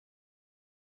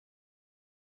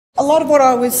A lot of what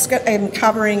I was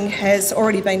covering has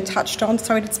already been touched on,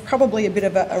 so it's probably a bit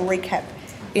of a recap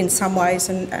in some ways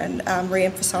and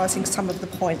re-emphasising some of the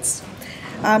points.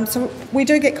 So we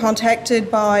do get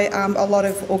contacted by a lot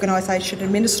of organisation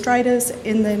administrators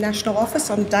in the National Office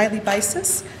on a daily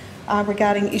basis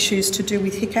regarding issues to do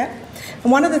with HICAP.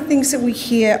 And one of the things that we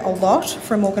hear a lot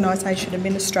from organisation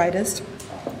administrators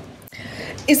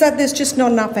is that there's just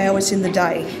not enough hours in the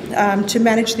day to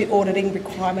manage the auditing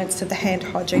requirements of the hand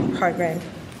hygiene program.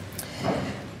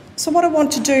 So what I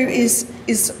want to do is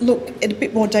look at a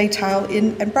bit more detail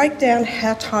and break down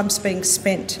how time's being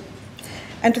spent,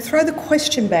 and to throw the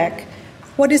question back,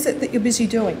 what is it that you're busy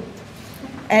doing?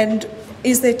 And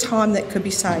is there time that could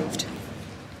be saved?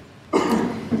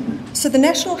 So the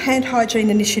National Hand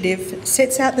Hygiene Initiative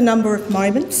sets out the number of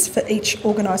moments for each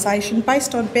organisation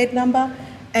based on bed number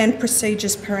and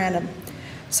procedures per annum.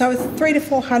 So a 300 to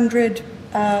 400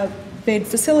 bed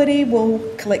facility will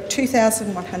collect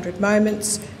 2,100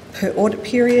 moments per audit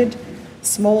period.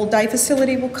 Small day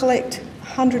facility will collect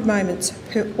 100 moments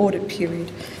per audit period.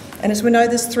 And as we know,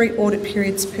 there's 3 audit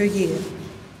periods per year.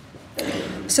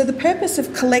 So the purpose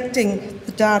of collecting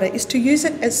the data is to use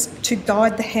it as to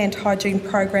guide the hand hygiene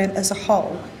program as a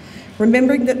whole,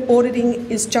 remembering that auditing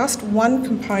is just one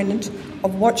component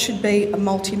of what should be a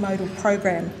multimodal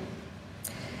program.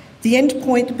 The end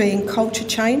point being culture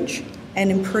change and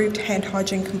improved hand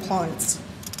hygiene compliance.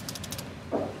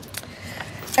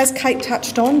 As Kate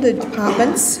touched on, the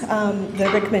departments,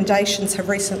 the recommendations have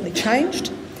recently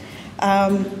changed.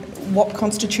 What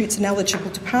constitutes an eligible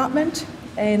department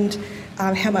and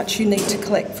how much you need to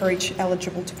collect for each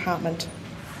eligible department.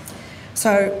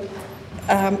 So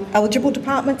eligible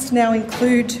departments now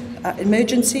include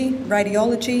emergency,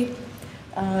 radiology,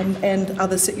 and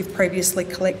others that you've previously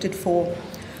collected for.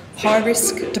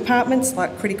 High-risk departments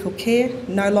like critical care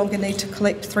no longer need to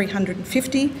collect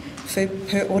 350 per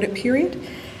audit period.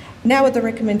 Now with the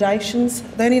recommendations,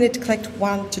 they only need to collect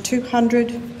 100 to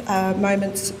 200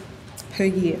 moments per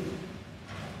year.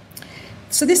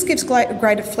 So this gives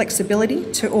greater flexibility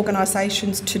to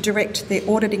organisations to direct their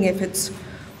auditing efforts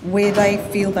where they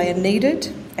feel they are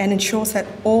needed, and ensures that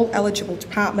all eligible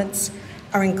departments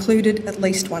are included at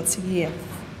least once a year.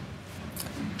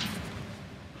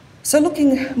 So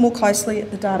looking more closely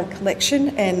at the data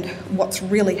collection and what's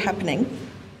really happening.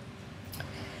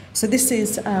 So this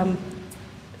is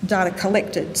data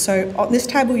collected. So on this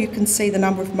table you can see the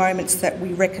number of moments that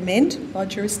we recommend by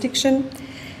jurisdiction,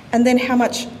 and then how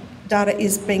much data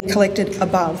is being collected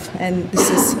above, and this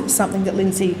is something that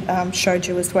Lindsay showed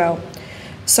you as well.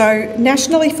 So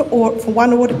nationally for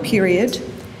one audit period,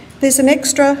 there's an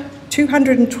extra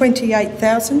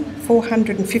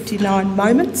 228,459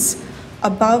 moments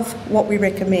above what we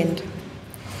recommend.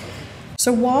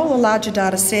 So while a larger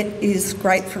data set is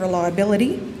great for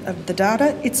reliability of the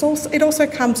data, it also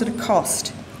comes at a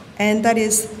cost, and that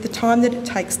is the time that it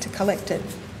takes to collect it.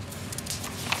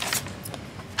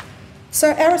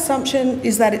 So our assumption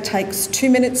is that it takes 2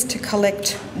 minutes to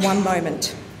collect 1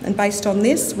 moment. And based on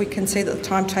this, we can see that the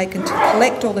time taken to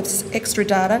collect all this extra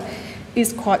data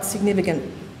is quite significant.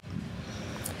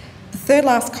 The third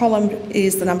last column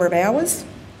is the number of hours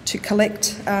to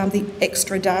collect the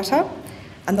extra data,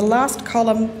 and the last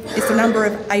column is the number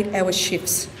of 8-hour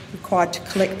shifts required to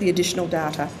collect the additional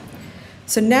data.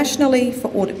 So nationally for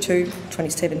Audit 2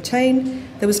 2017,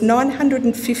 there was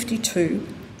 952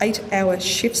 8-hour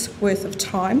shifts worth of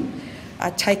time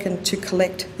taken to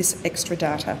collect this extra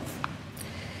data.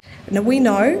 Now we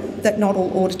know that not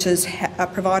all auditors are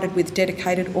provided with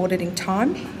dedicated auditing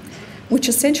time, which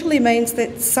essentially means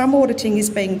that some auditing is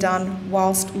being done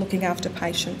whilst looking after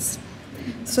patients.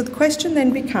 So the question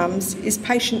then becomes, is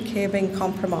patient care being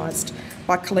compromised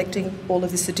by collecting all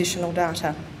of this additional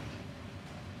data?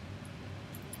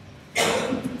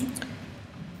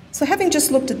 So having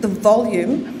just looked at the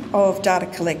volume of data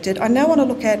collected, I now want to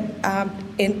look at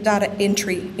data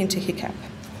entry into HICAP.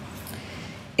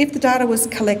 If the data was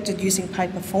collected using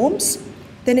paper forms,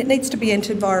 then it needs to be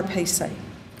entered via a PC.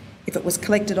 If it was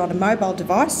collected on a mobile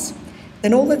device,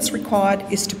 then all that's required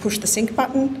is to push the sync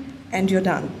button and you're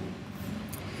done.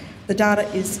 The data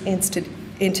is entered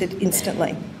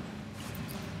instantly.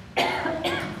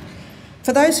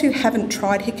 For those who haven't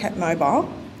tried HICAP Mobile,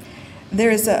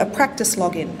 there is a practice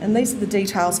login, and these are the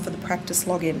details for the practice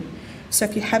login. So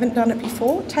if you haven't done it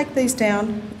before, take these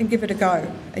down and give it a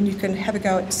go, and you can have a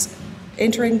go at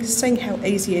entering, seeing how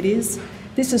easy it is.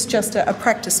 This is just a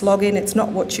practice login. It's not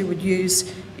what you would use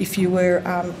if you were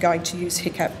going to use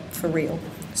HICAP for real.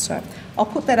 So I'll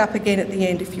put that up again at the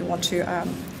end if you want to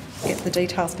get the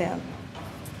details down.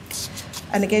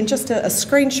 And again, just a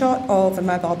screenshot of a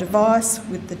mobile device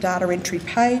with the data entry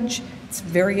page. It's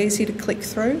very easy to click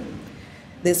through.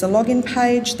 There's a login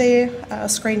page there, a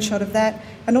screenshot of that,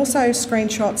 and also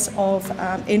screenshots of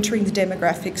entering the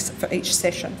demographics for each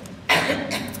session.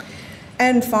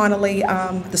 And finally,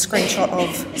 the screenshot of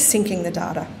syncing the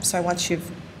data. So once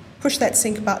you've pushed that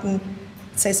sync button,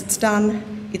 it says it's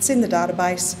done, it's in the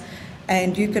database,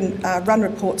 and you can run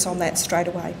reports on that straight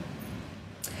away.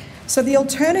 So the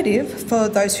alternative for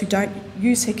those who don't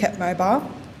use HICAP Mobile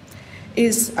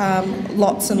is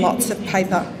lots and lots of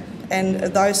paper, and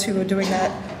those who are doing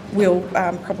that will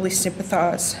probably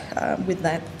sympathise with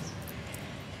that.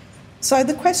 So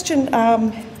the question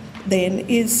then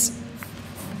is,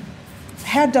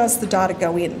 how does the data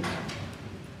go in?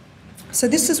 So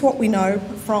this is what we know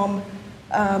from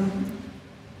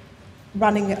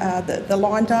running the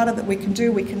line data that we can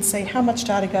do. We can see how much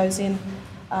data goes in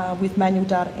with manual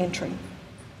data entry.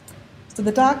 So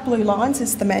the dark blue lines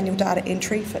is the manual data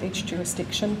entry for each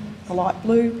jurisdiction. The light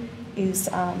blue is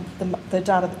the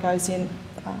data that goes in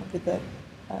with the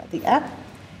app,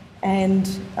 and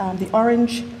the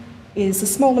orange is a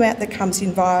small amount that comes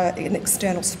in via an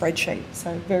external spreadsheet,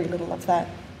 so very little of that.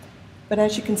 But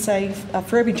as you can see,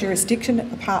 for every jurisdiction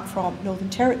apart from Northern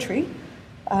Territory,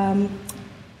 the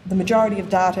majority of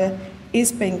data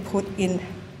is being put in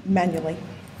manually.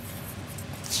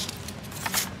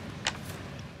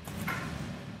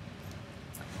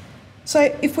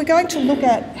 So if we're going to look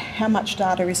at how much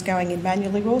data is going in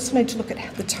manually, we also need to look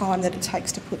at the time that it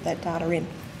takes to put that data in.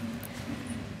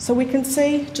 So we can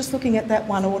see, just looking at that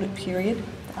one audit period,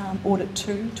 Audit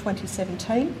 2,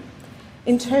 2017,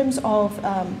 in terms of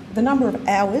the number of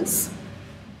hours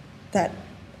that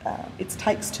it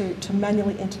takes to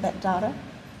manually enter that data,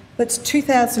 that's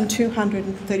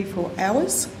 2,234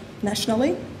 hours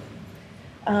nationally.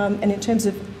 And in terms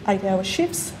of 8-hour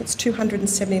shifts, it's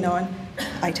 279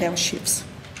 8-hour shifts.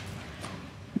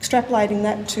 Extrapolating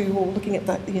that to, or looking at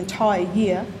the entire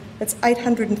year, that's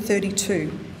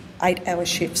 832 8-hour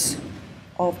shifts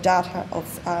of data,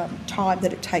 of time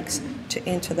that it takes to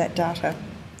enter that data.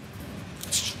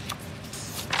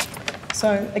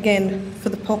 So again, for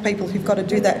the poor people who've got to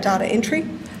do that data entry,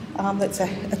 that's a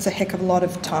heck of a lot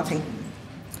of typing.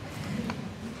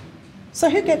 So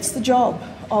who gets the job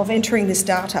of entering this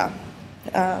data?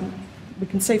 We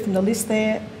can see from the list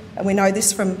there, and we know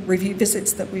this from review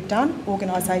visits that we've done,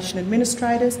 organisation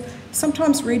administrators,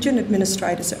 sometimes region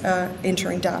administrators are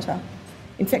entering data,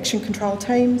 infection control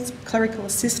teams, clerical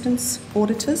assistants,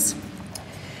 auditors.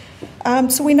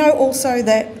 So we know also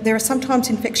that there are sometimes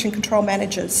infection control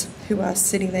managers who are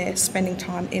sitting there spending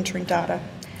time entering data,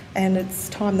 and it's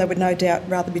time they would no doubt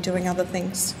rather be doing other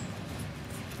things.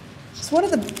 So what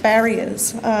are the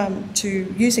barriers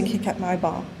to using HICAP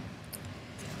Mobile?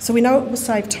 So we know it will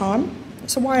save time,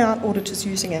 so why aren't auditors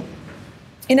using it?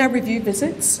 In our review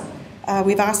visits,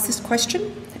 we've asked this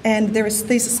question, and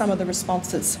these are some of the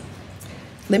responses.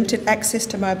 Limited access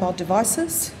to mobile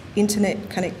devices, internet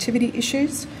connectivity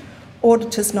issues,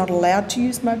 auditors not allowed to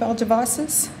use mobile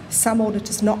devices, some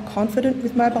auditors not confident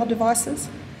with mobile devices,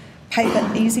 paper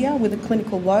easier with a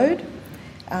clinical load.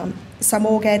 Some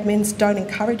org admins don't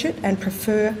encourage it and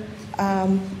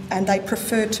they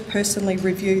prefer to personally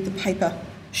review the paper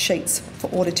sheets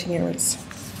for auditing errors.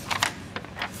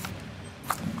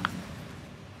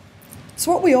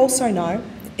 So what we also know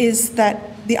is that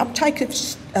the uptake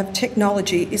of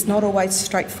technology is not always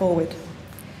straightforward.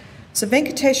 So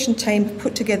Venkatesh and team have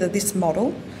put together this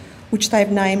model, which they've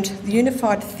named the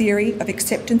Unified Theory of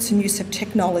Acceptance and Use of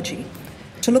Technology,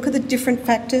 to look at the different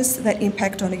factors that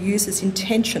impact on a user's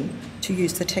intention to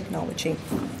use the technology.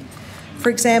 For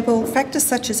example, factors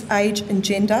such as age and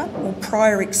gender or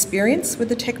prior experience with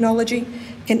the technology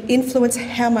can influence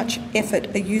how much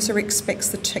effort a user expects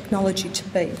the technology to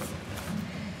be.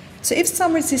 So if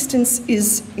some resistance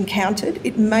is encountered,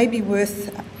 it may be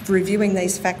worth reviewing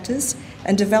these factors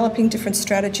and developing different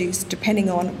strategies depending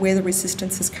on where the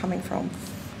resistance is coming from.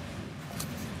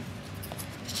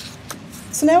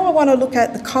 So now I want to look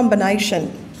at the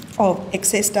combination of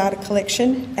excess data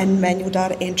collection and manual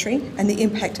data entry and the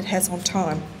impact it has on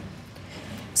time.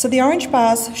 So the orange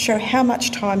bars show how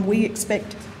much time we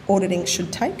expect auditing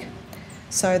should take.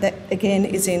 So that again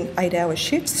is in 8-hour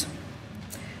shifts.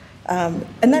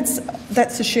 And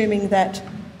that's assuming that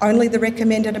only the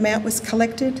recommended amount was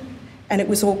collected and it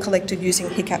was all collected using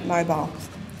HICAP Mobile.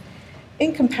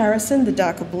 In comparison, the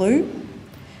darker blue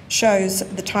shows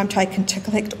the time taken to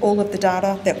collect all of the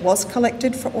data that was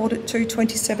collected for Audit 2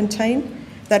 2017,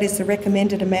 that is the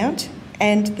recommended amount,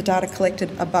 and the data collected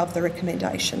above the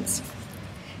recommendations.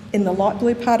 In the light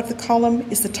blue part of the column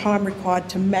is the time required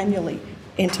to manually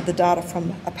enter the data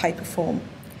from a paper form.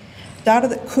 Data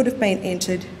that could have been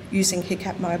entered using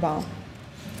HICAP Mobile.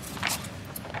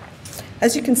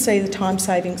 As you can see, the time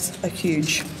savings are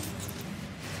huge.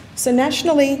 So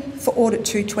nationally, for Audit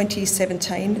 2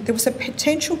 2017, there was a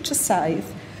potential to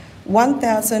save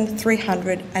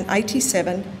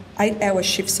 1,387 8-hour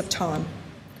shifts of time.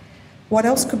 What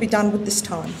else could be done with this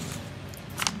time?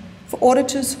 For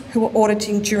auditors who are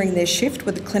auditing during their shift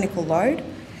with a clinical load,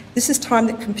 this is time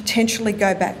that can potentially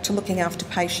go back to looking after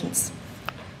patients.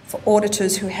 For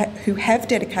auditors who have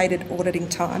dedicated auditing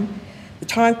time,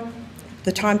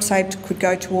 the time saved could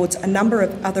go towards a number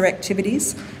of other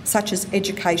activities, such as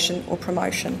education or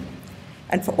promotion.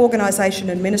 And for organisation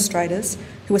administrators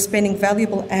who are spending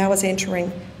valuable hours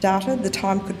entering data, the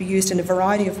time could be used in a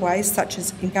variety of ways, such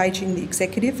as engaging the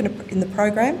executive in the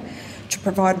program to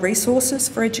provide resources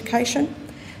for education.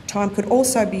 Time could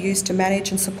also be used to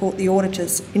manage and support the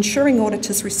auditors, ensuring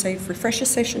auditors receive refresher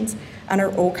sessions and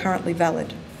are all currently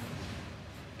valid.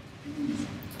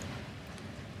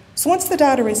 So once the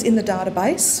data is in the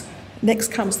database,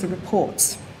 next comes the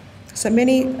reports. So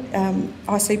many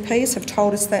ICPs have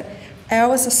told us that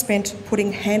hours are spent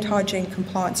putting hand hygiene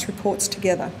compliance reports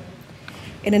together.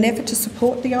 In an effort to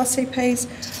support the ICPs,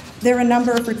 there are a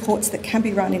number of reports that can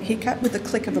be run in HICAP with the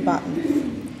click of a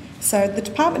button. So the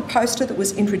department poster that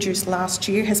was introduced last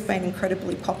year has been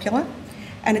incredibly popular,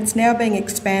 and it's now being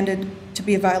expanded to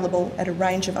be available at a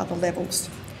range of other levels.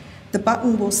 The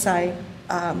button will say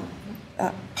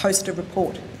poster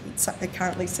report. It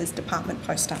currently says department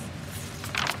poster.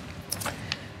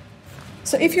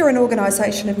 So if you're an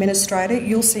organisation administrator,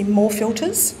 you'll see more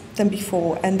filters than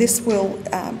before, and this will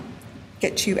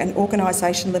get you an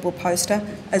organisation level poster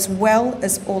as well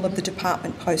as all of the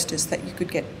department posters that you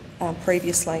could get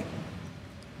previously.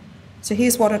 So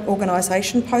here's what an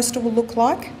organisation poster will look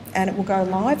like, and it will go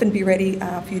live and be ready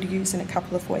for you to use in a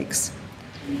couple of weeks.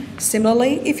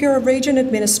 Similarly, if you're a region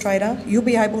administrator, you'll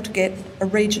be able to get a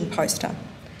region poster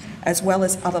as well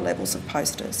as other levels of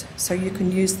posters, so you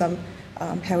can use them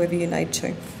however you need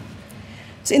to.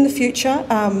 So in the future,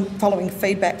 following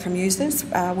feedback from users, we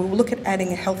will look at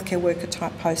adding a healthcare worker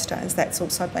type poster, as that's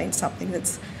also been something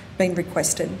that's been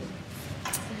requested.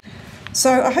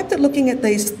 So I hope that looking at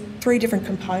these three different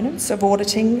components of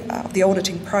auditing, the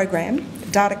auditing program,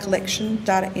 data collection,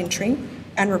 data entry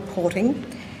and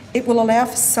reporting, it will allow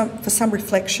for some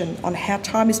reflection on how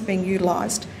time is being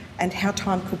utilised and how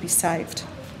time could be saved.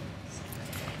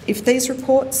 If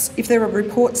there are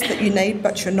reports that you need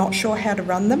but you're not sure how to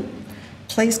run them,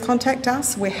 please contact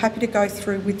us. We're happy to go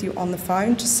through with you on the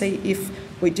phone to see if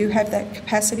we do have that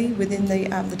capacity within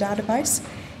the database.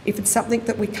 If it's something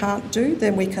that we can't do,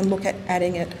 then we can look at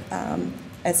adding it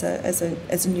as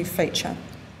a new feature.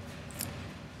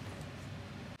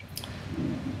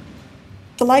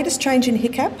 The latest change in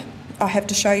HICAP I have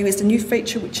to show you is a new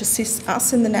feature which assists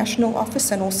us in the national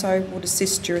office and also would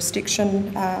assist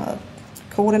jurisdiction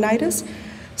coordinators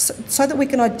so that we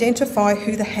can identify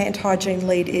who the hand hygiene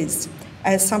lead is,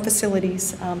 as some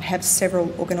facilities have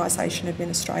several organisation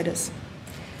administrators.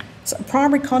 So a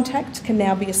primary contact can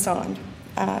now be assigned.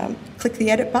 Click the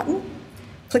edit button,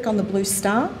 click on the blue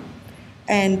star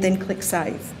and then click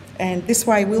save. And this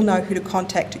way we'll know who to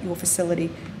contact at your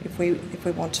facility if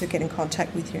we want to get in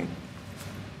contact with you.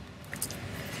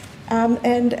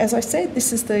 And as I said,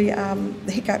 this is the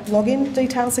HICAP login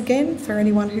details again for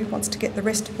anyone who wants to get the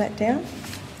rest of that down.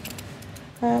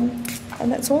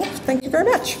 And that's all. Thank you very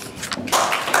much.